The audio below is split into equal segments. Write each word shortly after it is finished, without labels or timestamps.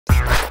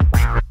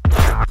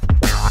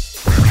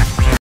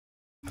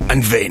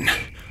And then,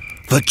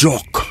 the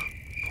jock,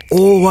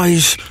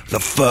 always the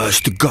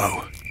first to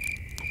go,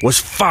 was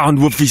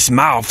found with his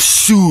mouth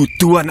sewed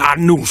to an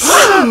anus.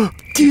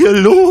 Dear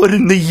Lord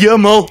in the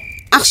hemel.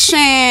 Ach,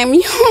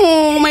 shame.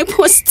 Oh, my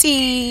poor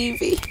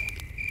Stevie.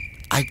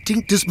 I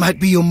think this might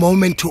be your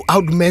moment to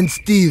outman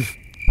Steve.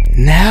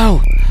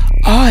 Now,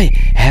 I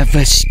have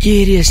a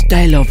scariest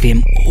tale of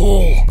them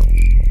all.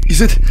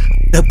 Is it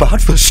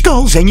about the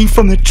skulls hanging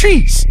from the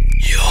trees?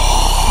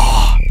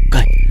 Yeah.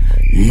 Okay.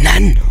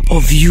 None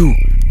of you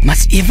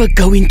must ever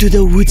go into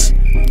the woods,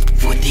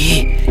 for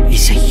there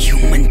is a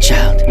human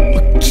child.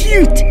 A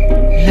cute,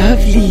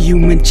 lovely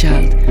human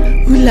child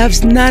who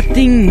loves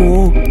nothing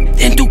more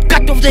than to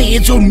cut off the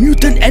heads of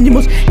mutant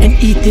animals and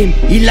eat them.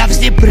 He loves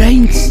their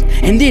brains,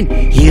 and then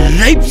he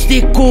rapes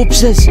their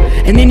corpses,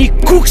 and then he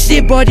cooks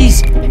their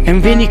bodies,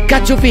 and then he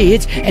cuts off their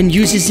heads and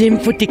uses them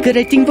for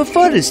decorating the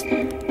forest.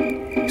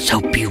 So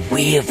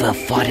beware of the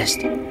forest.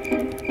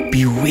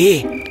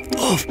 Beware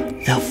of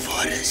the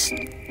forest.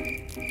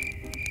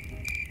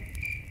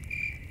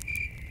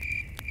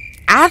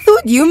 I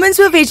thought humans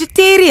were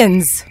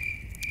vegetarians.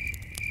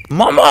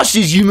 Mama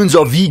says humans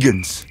are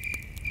vegans.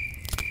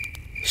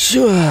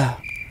 Sure.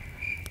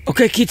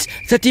 Okay, kids,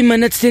 30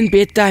 minutes then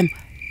bedtime.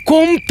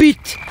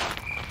 Compete.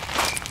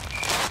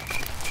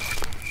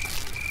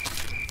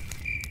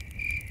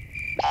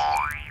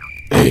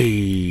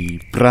 Hey,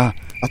 bruh.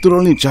 I thought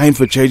only giant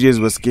fajayjays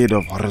were scared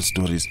of horror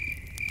stories.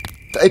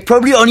 They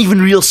probably aren't even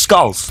real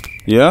skulls.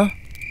 Yeah?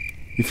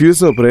 You feel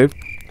so brave?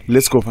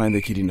 Let's go find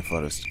the kid in the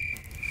forest.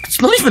 It's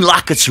not even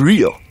like it's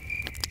real.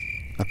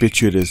 I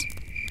bet you it is.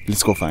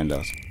 Let's go find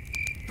out.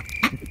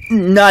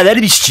 Nah, that'd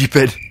be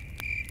stupid.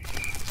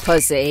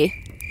 Pussy.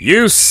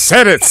 You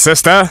said it,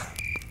 sister.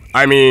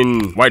 I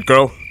mean, white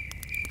girl.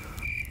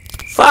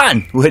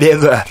 Fine,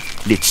 whatever.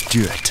 Let's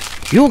do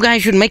it. You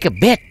guys should make a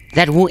bet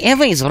that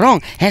whoever is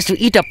wrong has to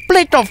eat a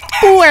plate of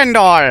poo and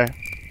all.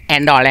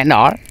 And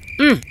all.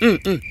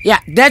 Yeah,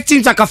 that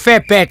seems like a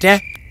fair bet, eh?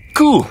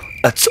 Cool,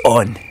 it's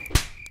on.